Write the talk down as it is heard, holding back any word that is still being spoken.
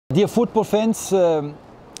Dear football fans,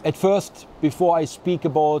 at first, before I speak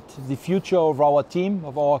about the future of our team,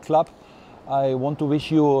 of our club, I want to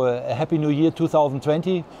wish you a happy new year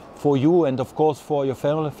 2020 for you and of course for your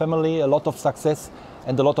family, a lot of success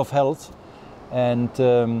and a lot of health, and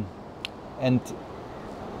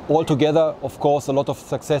altogether, of course, a lot of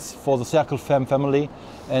success for the Circle family,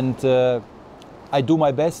 and I do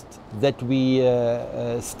my best that we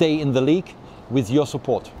stay in the league with your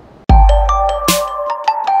support.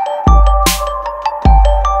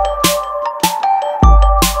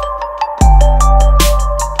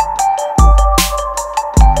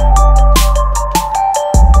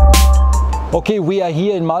 Okay, we are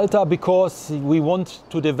here in Malta because we want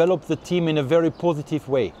to develop the team in a very positive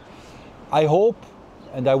way. I hope,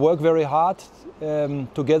 and I work very hard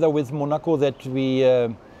together with Monaco, that we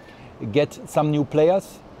get some new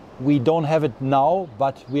players. We don't have it now,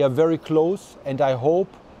 but we are very close, and I hope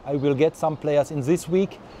I will get some players in this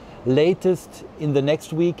week, latest in the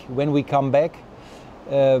next week when we come back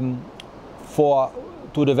to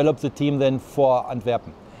develop the team then for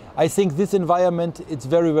Antwerpen. I think this environment is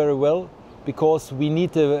very, very well, because we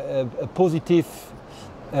need a positive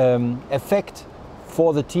effect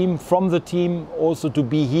for the team, from the team also to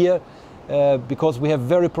be here, because we have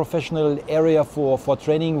very professional area for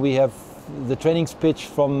training. We have the training pitch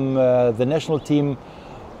from the national team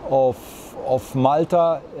of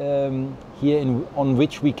Malta here on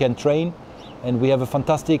which we can train, and we have a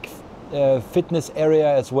fantastic fitness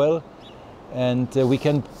area as well. And we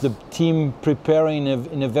can the team preparing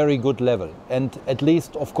in a very good level, and at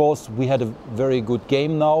least, of course, we had a very good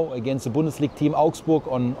game now against the Bundesliga team Augsburg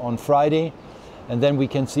on Friday, and then we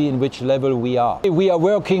can see in which level we are. We are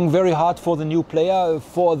working very hard for the new player,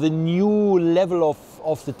 for the new level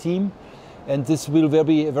of the team, and this will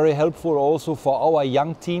be very helpful also for our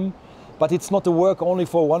young team. But it's not a work only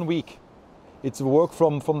for 1 week. It's a work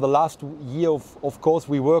from the last year. Of course,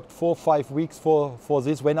 we worked 4 or 5 weeks for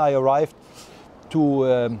this when I arrived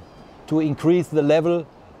to increase the level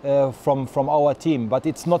from our team. But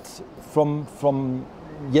it's not from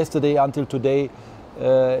yesterday until today.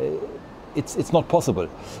 It's not possible.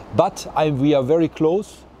 But we are very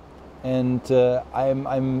close, and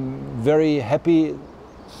I'm very happy.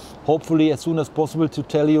 Hopefully, as soon as possible, to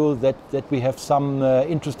tell you that we have some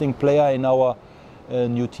interesting player in our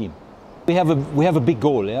new team. We have a big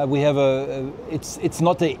goal. Yeah? We have it's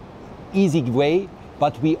not an easy way,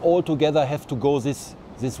 but we all together have to go this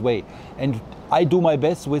way. And I do my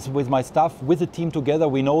best with my staff, with the team together.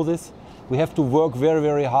 We know this. We have to work very,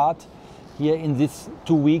 very hard here in these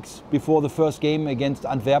 2 weeks before the first game against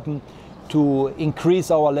Antwerpen to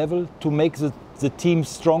increase our level, to make the team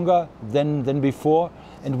stronger than before.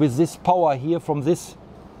 And with this power here from this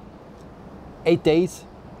 8 days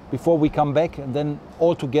before we come back, and then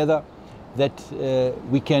all together, that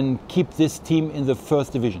we can keep this team in the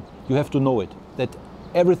first division. You have to know it, that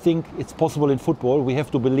everything is possible in football. We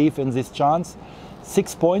have to believe in this chance.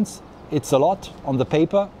 6 points, it's a lot on the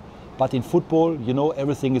paper, but in football, you know,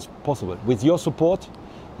 everything is possible. With your support,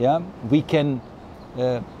 yeah, we can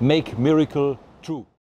make miracle true.